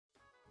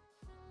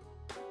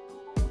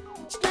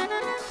Hello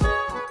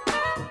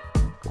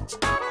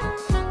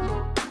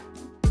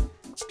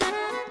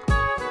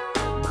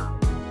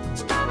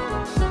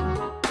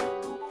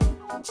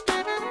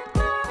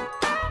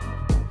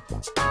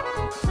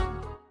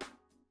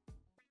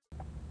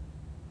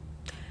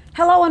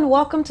and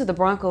welcome to the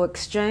Bronco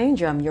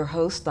Exchange. I'm your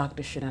host,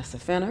 Dr. Shanessa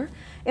Fenner,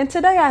 and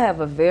today I have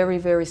a very,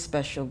 very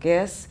special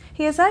guest.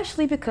 He has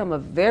actually become a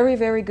very,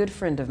 very good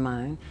friend of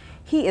mine.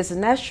 He is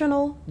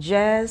national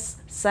jazz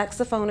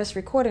saxophonist,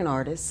 recording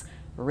artist,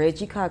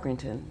 Reggie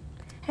Codrington.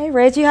 Hey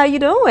Reggie, how you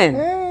doing?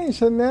 Hey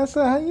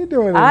Shanessa, how you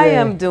doing today? I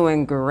am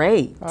doing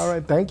great. All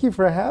right, thank you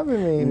for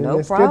having me.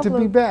 No problem. It's good to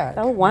be back.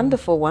 Oh,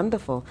 wonderful,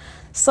 wonderful.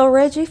 So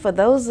Reggie, for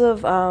those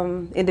of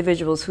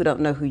individuals who don't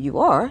know who you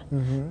are,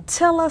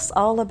 tell us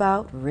all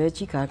about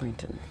Reggie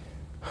Codrington.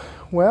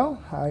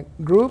 Well, I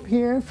grew up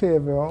here in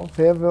Fayetteville.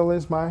 Fayetteville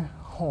is my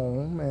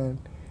home, and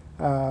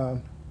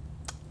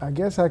I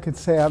guess I could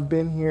say I've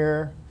been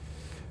here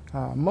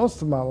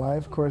most of my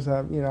life. Of course,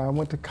 I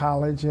went to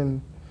college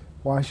in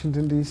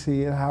Washington,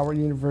 D.C. at Howard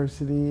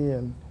University,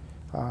 and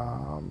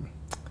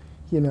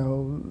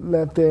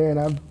left there, and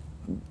I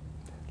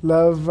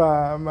love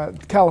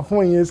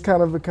California is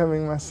kind of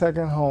becoming my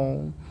second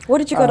home. Where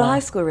did you go to high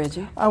school,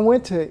 Reggie? I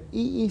went to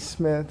E.E.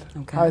 Smith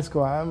High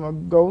School. I'm a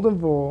Golden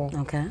Bull.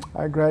 Okay.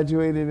 I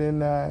graduated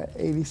in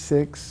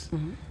 '86,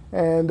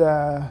 and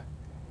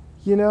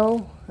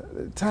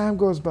time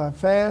goes by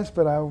fast,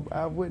 but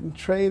I wouldn't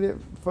trade it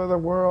for the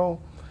world.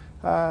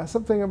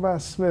 Something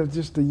about Smith,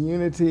 just the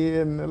unity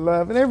and the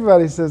love, and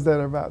everybody says that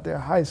about their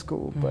high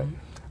school, but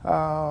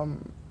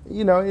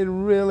it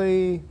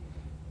really,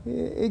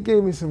 it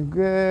gave me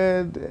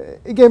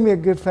it gave me a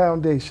good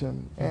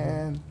foundation,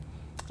 and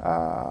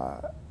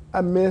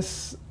I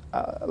miss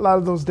a lot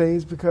of those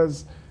days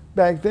because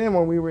back then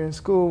when we were in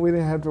school, we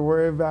didn't have to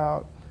worry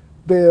about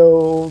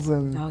bills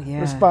and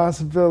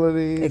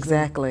responsibilities.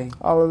 Exactly. And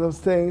all of those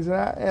things,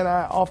 and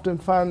I often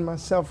find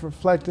myself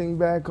reflecting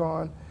back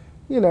on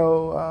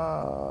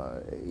a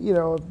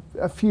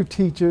few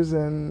teachers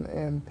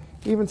and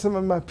even some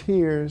of my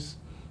peers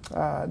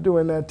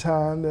during that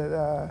time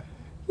that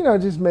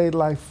just made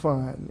life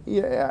fun.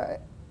 Yeah,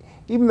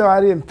 even though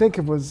I didn't think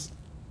it was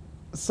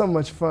so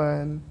much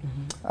fun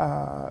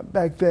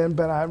back then,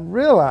 but I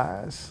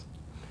realized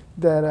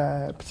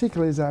that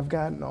particularly as I've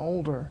gotten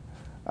older,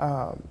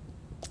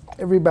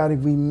 everybody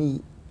we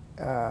meet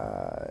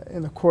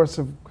in the course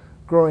of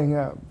growing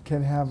up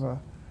can have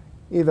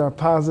either a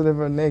positive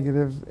or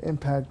negative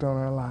impact on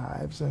our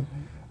lives. And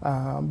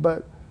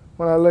but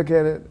when I look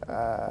at it,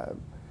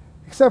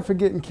 except for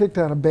getting kicked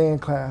out of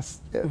band class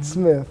at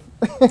Smith,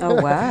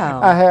 oh wow,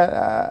 I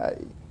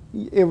had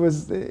it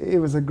was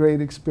a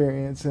great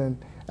experience, and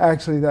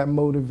actually that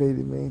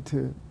motivated me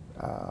to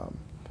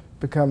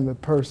become the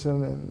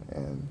person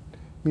and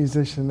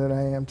musician that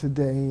I am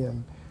today.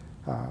 And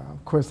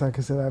of course, like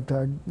I said,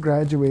 after I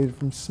graduated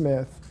from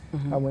Smith,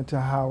 I went to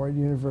Howard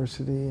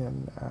University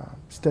and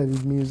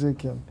studied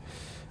music, and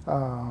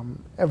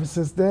ever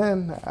since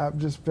then, I've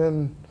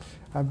been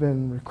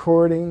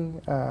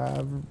recording.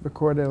 I've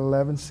recorded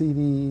 11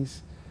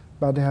 CDs,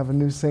 about to have a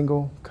new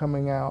single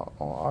coming out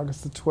on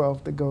August the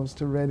 12th that goes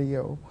to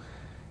radio.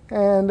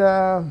 And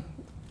I'm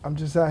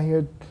just out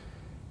here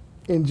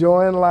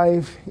enjoying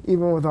life,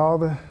 even with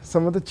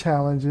some of the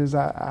challenges.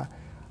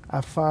 I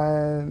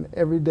find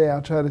every day I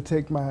try to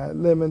take my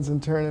lemons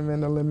and turn them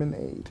into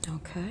lemonade.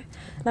 Okay.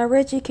 Now,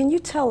 Reggie, can you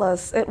tell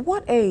us, at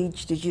what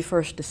age did you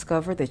first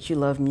discover that you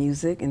love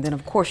music, and then,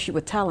 of course, you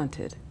were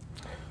talented?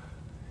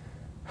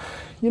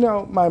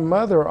 My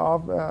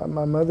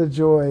mother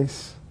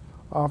Joyce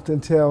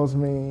often tells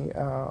me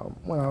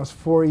when I was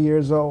 4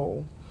 years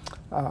old,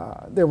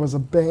 there was a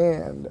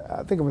band,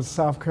 I think it was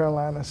South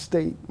Carolina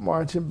State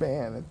Marching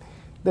Band, and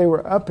they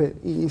were up at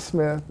E.E.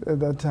 Smith at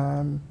that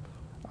time,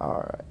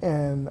 or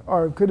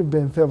it could have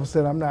been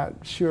Fayetteville. I'm not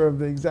sure of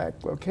the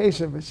exact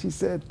location, but she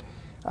said,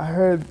 I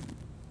heard,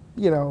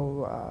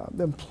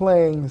 them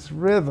playing this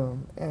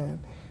rhythm, and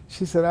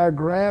she said, I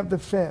grabbed the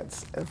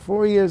fence at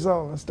 4 years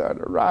old and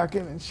started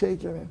rocking and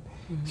shaking, and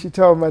she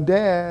told my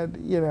dad,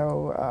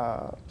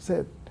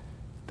 said,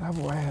 that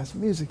boy has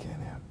music in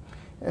him.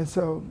 And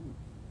so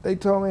they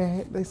told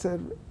me, they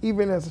said,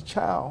 even as a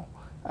child,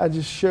 I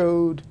just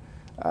showed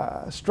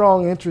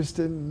strong interest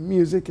in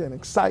music and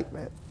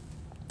excitement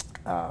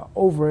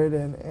over it,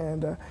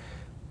 and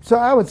so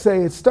I would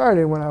say it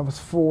started when I was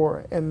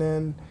 4, and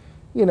then,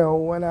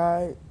 when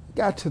I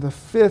got to the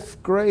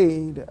 5th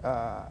grade,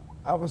 I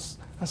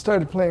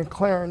started playing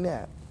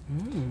clarinet,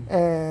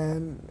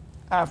 and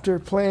after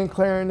playing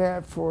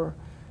clarinet for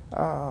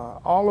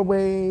all the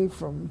way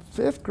from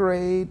 5th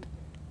grade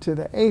to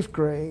the 8th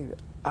grade,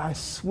 I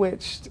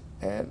switched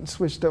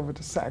over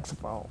to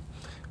saxophone,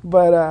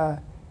 but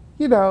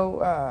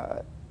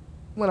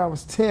when I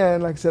was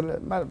 10, like I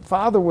said, my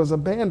father was a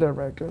band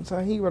director, and so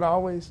he would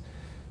always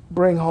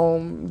bring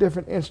home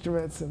different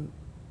instruments, and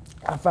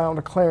I found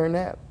a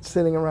clarinet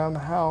sitting around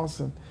the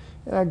house, and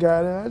I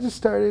got it, and I just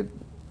started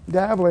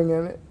dabbling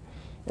in it.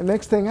 And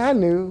next thing I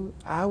knew,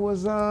 I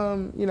was,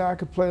 you know, I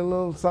could play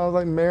little songs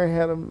like Mary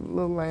Had a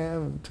Little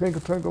Lamb and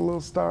Twinkle Twinkle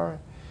Little Star.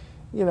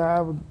 You know,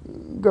 I would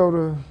go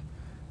to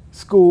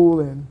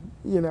school, and,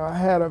 you know, I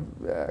had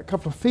a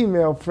couple of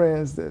female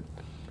friends that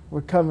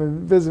would come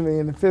and visit me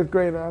in the 5th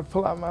grade, and I'd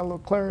pull out my little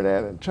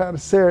clarinet and try to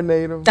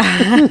serenade them.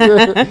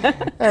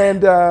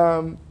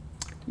 And,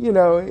 you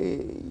know,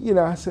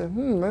 I said,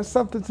 there's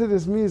something to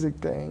this music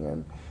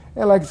thing.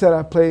 And like I said,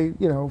 I played,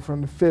 you know,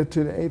 from the 5th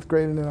to the 8th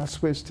grade, and then I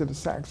switched to the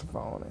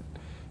saxophone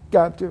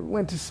and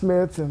went to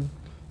Smith, and,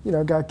 you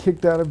know, got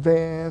kicked out of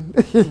band,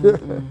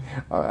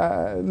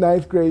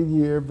 9th grade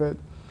year. But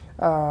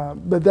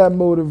that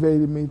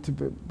motivated me to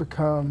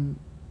become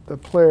the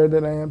player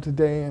that I am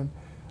today. And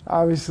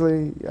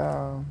obviously,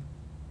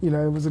 you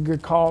know, it was a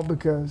good call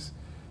because,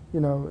 you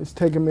know, it's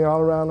taken me all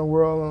around the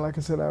world. And like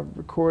I said, I've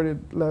recorded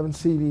 11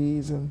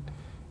 CDs and,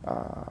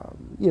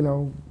 you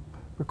know,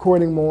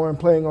 recording more and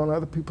playing on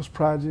other people's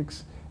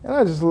projects. And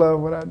I just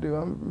love what I do.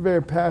 I'm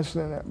very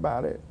passionate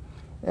about it.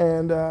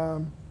 And,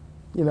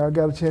 you know, I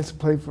got a chance to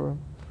play for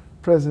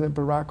President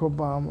Barack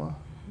Obama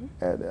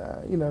at,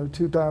 you know,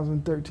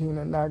 2013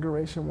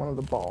 inauguration, one of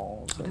the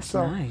balls. That's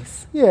so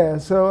nice. Yeah,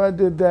 so I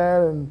did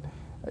that, and,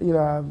 you know,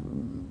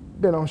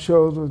 I've been on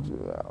shows with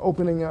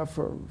opening up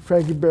for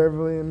Frankie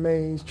Beverly and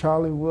Mays,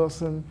 Charlie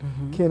Wilson,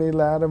 Kenny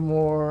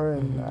Lattimore,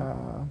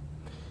 and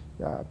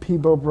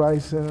Peebo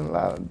Bryson,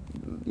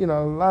 and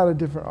a lot of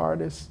different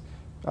artists,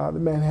 the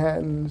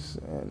Manhattans,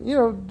 and, you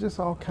know, just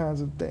all kinds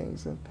of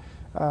things. And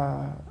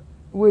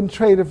wouldn't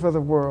trade it for the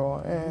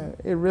world. And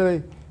it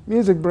really,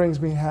 music brings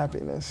me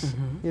happiness,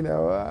 you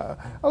know,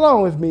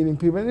 along with meeting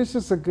people. And it's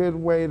just a good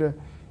way to,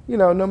 you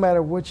know, no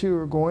matter what you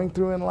were going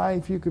through in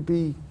life, you could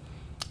be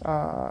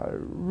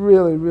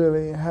really,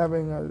 really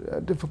having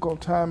a difficult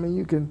time, and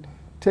you can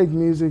take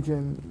music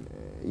and,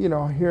 you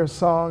know, hear a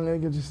song, and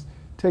it can just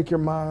take your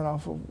mind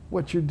off of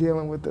what you're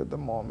dealing with at the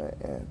moment.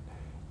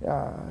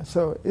 And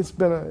so it's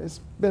been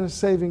a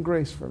saving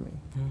grace for me,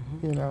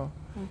 you know.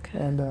 Okay.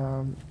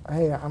 And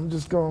hey, I'm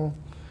just going,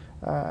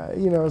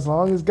 you know, as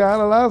long as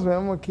God allows me,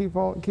 I'm going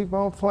to keep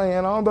on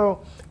playing. Although,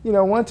 you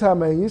know, one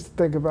time I used to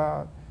think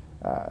about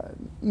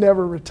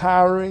never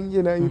retiring.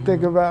 You know, you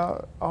think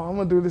about, oh, I'm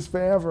going to do this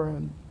forever.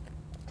 And,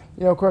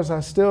 you know, of course, I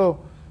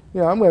still,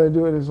 you know, I'm going to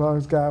do it as long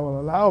as God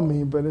will allow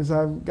me. But as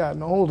I've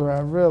gotten older,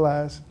 I've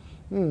realized,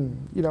 you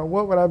know,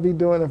 what would I be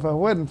doing if I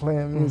wasn't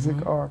playing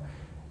music? Or,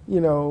 you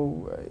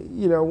know,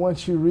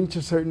 once you reach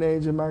a certain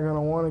age, am I going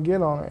to want to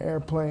get on an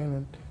airplane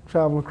and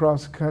travel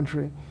across the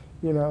country?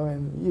 You know,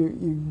 and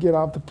you get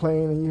off the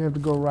plane and you have to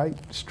go right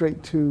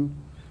straight to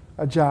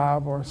a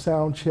job or a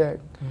sound check.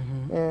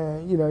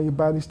 And, you know, your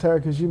body's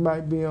tired because you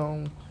might be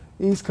on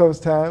East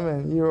Coast time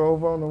and you're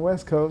over on the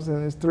West Coast,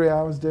 and it's 3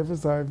 hours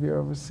difference. Or if you're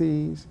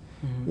overseas,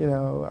 you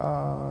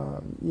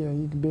know,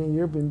 you can be in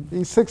Europe and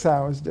be 6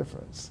 hours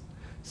difference.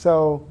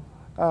 So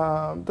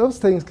those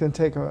things can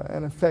take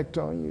an effect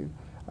on you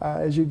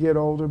as you get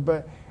older.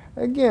 But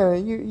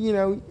again, you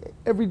know,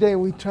 every day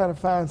we try to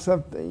find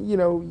something. You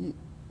know,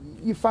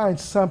 you find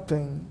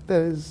something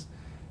that is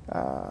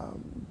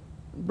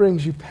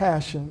brings you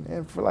passion,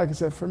 and for, like I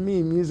said, for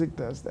me, music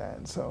does that.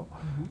 And so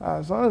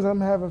as long as I'm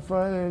having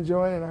fun and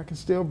enjoying it, and I can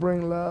still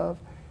bring love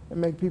and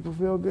make people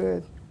feel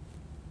good,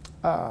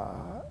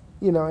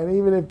 you know, and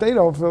even if they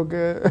don't feel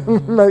good,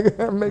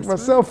 make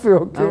myself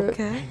feel good.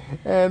 Okay.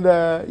 And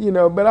you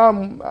know, but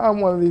I'm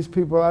one of these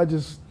people. I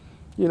just,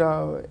 you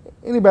know,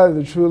 anybody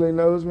that truly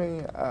knows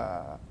me,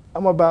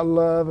 I'm about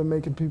love and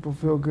making people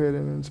feel good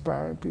and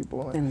inspiring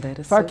people. And that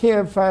is if I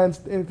can't find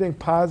anything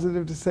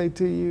positive to say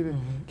to you to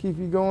keep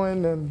you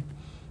going, then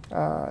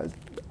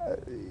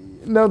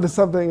know that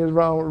something is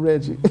wrong with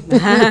Reggie.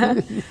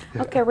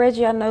 Okay,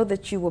 Reggie, I know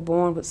that you were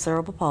born with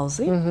cerebral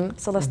palsy,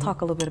 so let's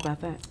talk a little bit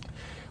about that.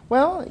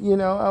 Well, you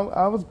know,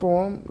 I was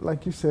born,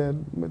 like you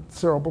said, with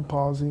cerebral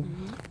palsy,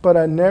 but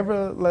I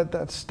never let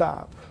that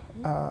stop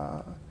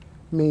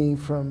me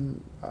from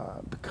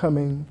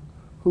becoming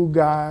who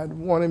God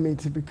wanted me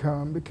to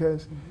become,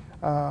 because,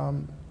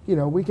 you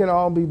know,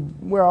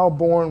 we're all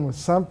born with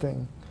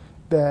something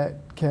that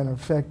can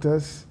affect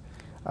us.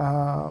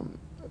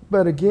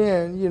 But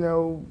again, you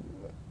know,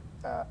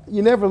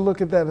 you never look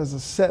at that as a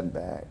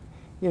setback.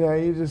 You know,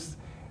 you just,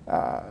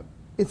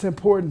 it's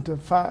important to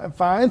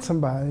find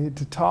somebody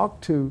to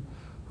talk to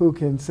who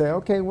can say,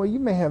 okay, well, you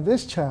may have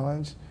this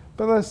challenge,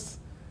 but let's,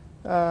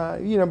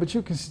 you know, but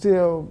you can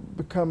still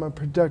become a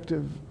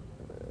productive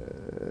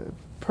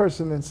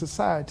person in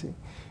society.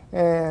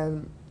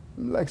 And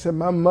like I said,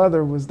 my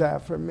mother was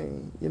that for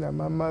me. You know,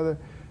 my mother,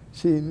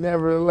 she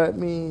never let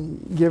me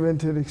give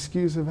into the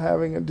excuse of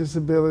having a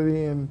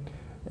disability, and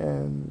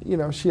you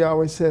know, she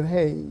always said,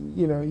 hey,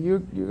 you know, you're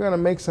going to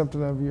make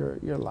something of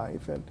your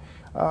life. And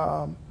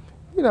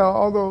you know,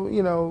 although,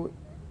 you know,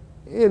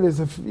 it is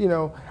you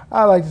know,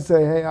 I like to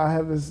say, hey, I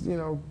have this, you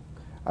know,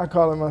 I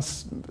call it my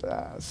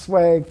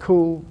swag,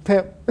 cool,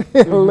 pimp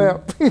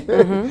limp.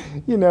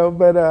 You know,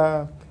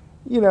 but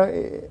you know,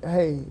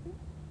 hey,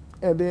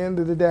 at the end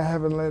of the day, I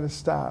haven't let it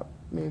stop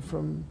me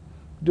from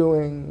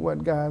doing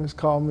what God has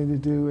called me to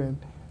do. And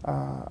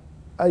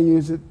I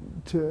use it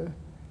to,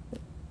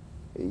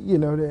 you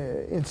know,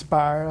 to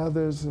inspire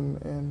others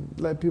and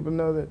let people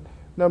know that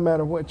no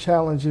matter what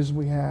challenges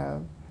we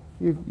have,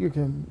 you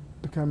can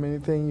become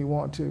anything you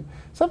want to.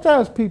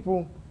 Sometimes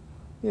people,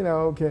 you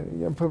know,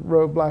 can put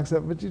roadblocks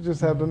up, but you just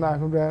have to knock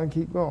them down and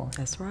keep going.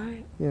 That's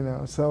right. You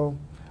know, so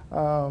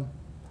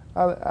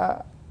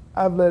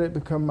I've let it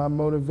become my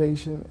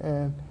motivation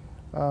and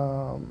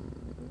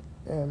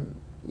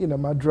you know,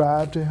 my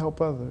drive to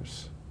help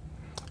others.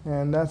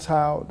 And that's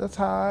how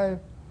I,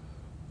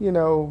 you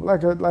know,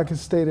 like I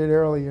stated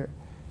earlier,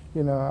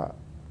 you know,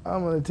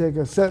 I'm going to take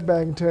a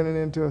setback and turn it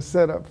into a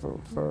setup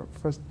for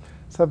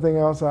something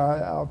else.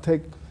 I'll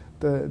take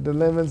the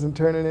lemons and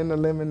turn it into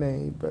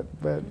lemonade.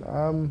 But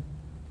I'm,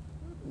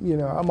 you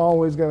know, I'm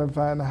always going to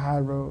find the high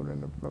road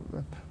and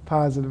the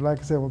positive. Like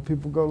I said, when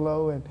people go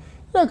low, and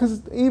you know,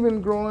 because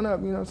even growing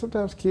up, you know,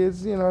 sometimes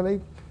kids, you know, they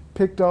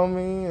picked on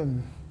me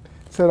and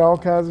said all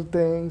kinds of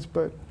things.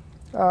 But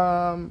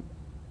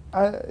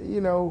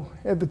you know,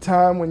 at the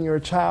time when you're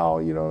a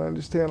child, you don't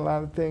understand a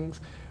lot of things.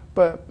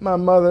 But my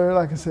mother,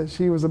 like I said,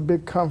 she was a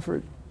big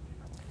comfort,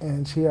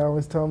 and she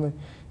always told me,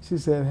 she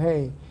said,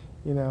 hey,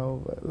 you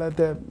know, let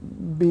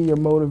that be your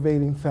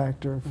motivating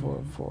factor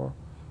for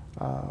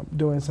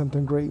doing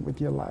something great with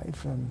your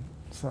life. And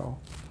so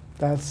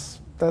that's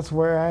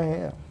where I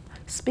am.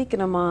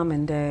 Speaking of mom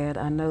and dad,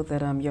 I know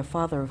that your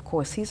father, of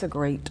course, he's a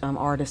great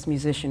artist,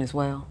 musician as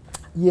well.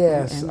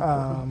 Yes.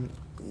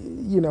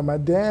 You know, my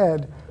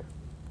dad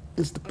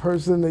is the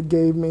person that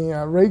gave me,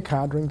 Ray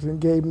Codrington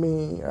gave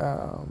me,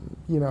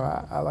 you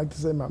know, I like to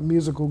say my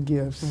musical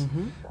gifts.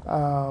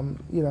 You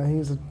know,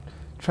 he's a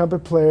trumpet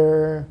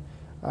player.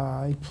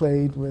 He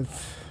played with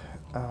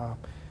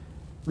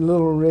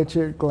Little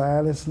Richard,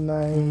 Gladys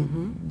Knight,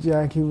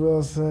 Jackie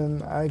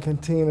Wilson, Ike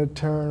and Tina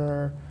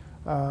Turner.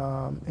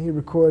 He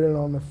recorded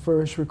on the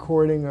first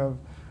recording of,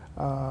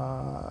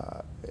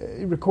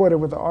 he recorded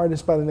with an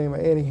artist by the name of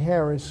Eddie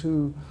Harris,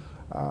 who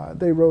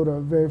they wrote a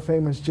very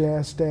famous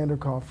jazz standard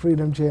called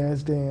Freedom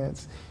Jazz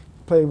Dance.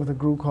 Played with a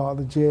group called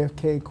the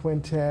JFK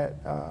Quintet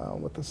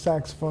with a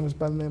saxophonist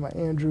by the name of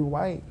Andrew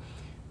White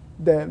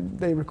that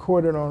they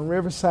recorded on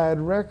Riverside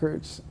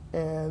Records,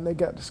 and they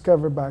got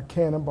discovered by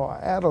Cannonball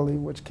Adderley,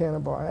 which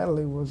Cannonball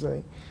Adderley was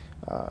a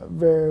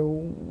very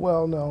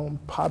well-known,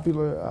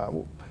 popular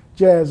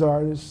jazz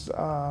artist,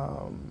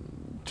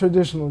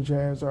 traditional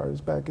jazz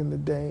artist back in the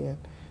day. And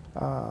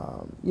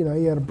you know,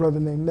 he had a brother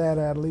named Nat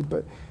Adderley,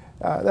 but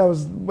that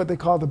was what they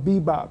call the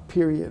bebop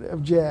period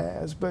of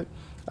jazz. But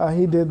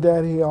he did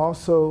that. He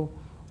also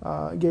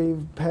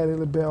gave Patti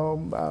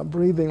LaBelle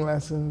breathing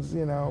lessons,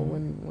 you know,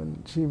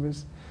 when she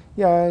was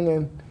young.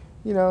 And,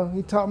 you know,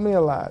 he taught me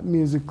a lot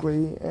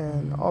musically.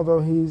 And although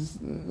he's,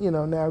 you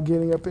know, now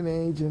getting up in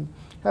age and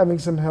having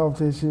some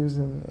health issues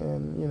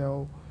and you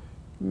know,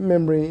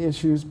 memory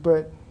issues,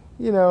 but,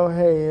 you know,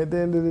 hey, at the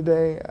end of the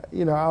day,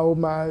 you know, I owe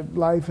my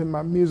life and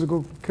my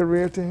musical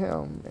career to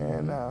him.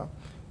 And,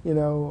 you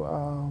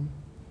know,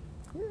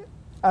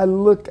 I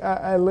look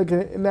at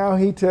it, now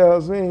he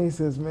tells me, he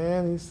says,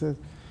 man, he said,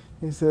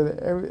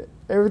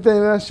 everything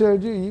that I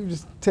showed you, you've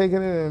just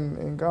taken it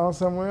and gone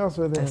somewhere else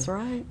with it. That's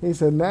right. He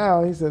said,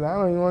 now, he said, I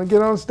don't even want to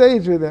get on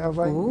stage with it. I was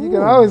like, you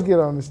can always get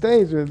on the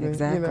stage with me.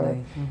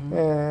 Exactly. You know?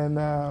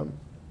 And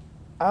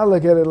I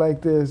look at it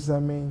like this, I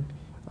mean,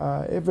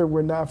 if it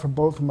were not for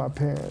both of my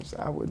parents,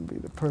 I wouldn't be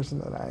the person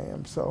that I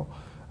am. So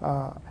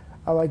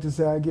I like to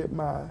say I get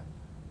my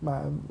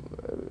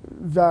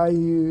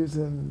values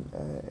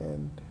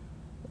and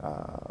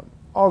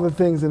all the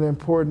things that are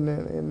important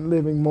in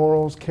living,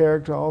 morals,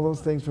 character, all those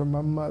things from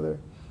my mother,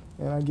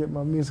 and I get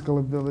my musical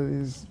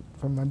abilities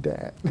from my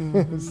dad.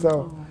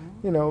 So,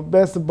 you know,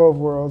 best of both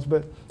worlds.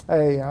 But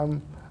hey,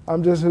 I'm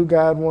just who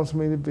God wants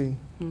me to be.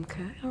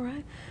 Okay, all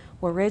right.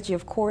 Well, Reggie,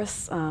 of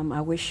course,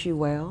 I wish you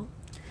well.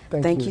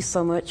 Thank you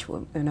so much.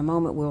 In a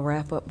moment, we'll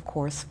wrap up, of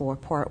course, for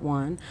part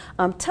one.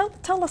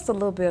 Tell us a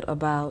little bit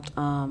about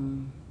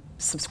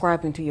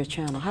subscribing to your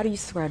channel. How do you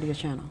subscribe to your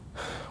channel?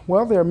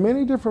 Well, there are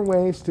many different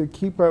ways to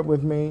keep up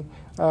with me.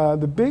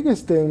 The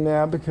biggest thing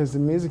now, because the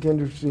music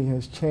industry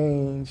has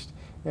changed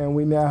and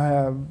we now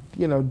have,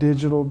 you know,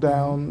 digital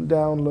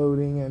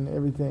downloading and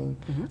everything,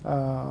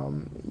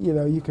 you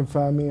know, you can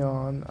find me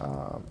on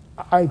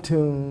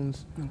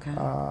iTunes,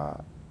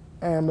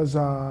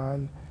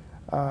 Amazon,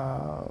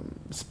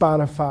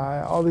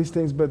 Spotify, all these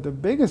things. But the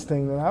biggest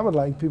thing that I would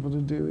like people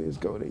to do is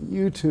go to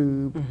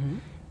YouTube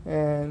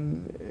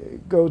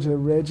and go to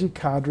Reggie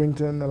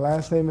Codrington. The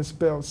last name is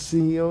spelled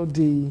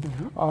Codrington.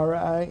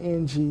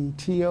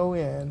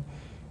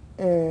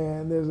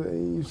 And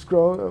you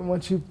scroll,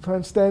 once you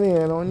punch that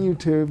in on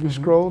YouTube, you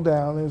scroll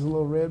down, there's a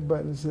little red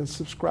button that says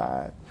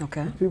subscribe.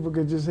 Okay. People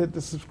could just hit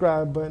the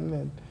subscribe button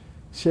and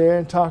share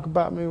and talk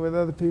about me with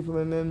other people,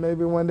 and then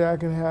maybe one day I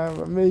can have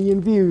 1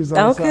 million views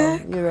on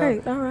something. You know?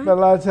 Great, all right. But a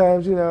lot of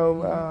times, you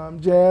know,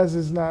 jazz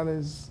is not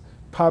as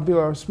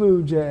popular or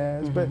smooth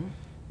jazz, but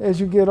as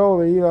you get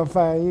older, you're gonna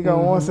find you're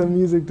gonna want some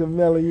music to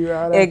mellow you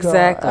out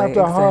after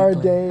a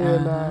hard day.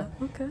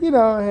 And you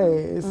know,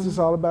 hey, it's just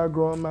all about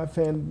growing my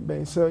fan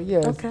base. So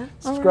yes,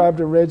 subscribe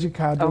to Reggie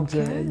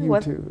Codrington on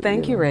YouTube. Well,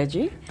 thank you,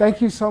 Reggie.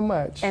 Thank you so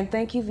much. And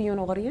thank you, viewing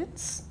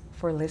audience,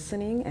 for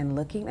listening and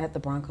looking at the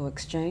Bronco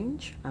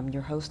Exchange. I'm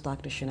your host,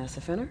 Dr.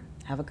 Shanessa Fenner.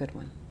 Have a good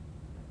one.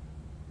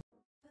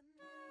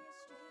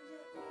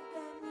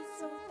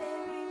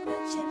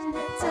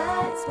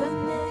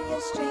 Familiar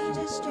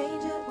stranger,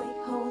 stranger, wait,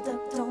 hold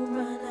up, don't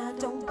run, I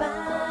don't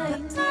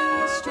bite.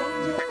 Familiar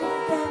stranger,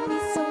 got me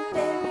so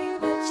very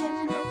much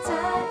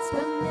hypnotized.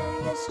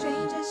 Familiar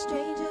stranger,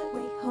 stranger.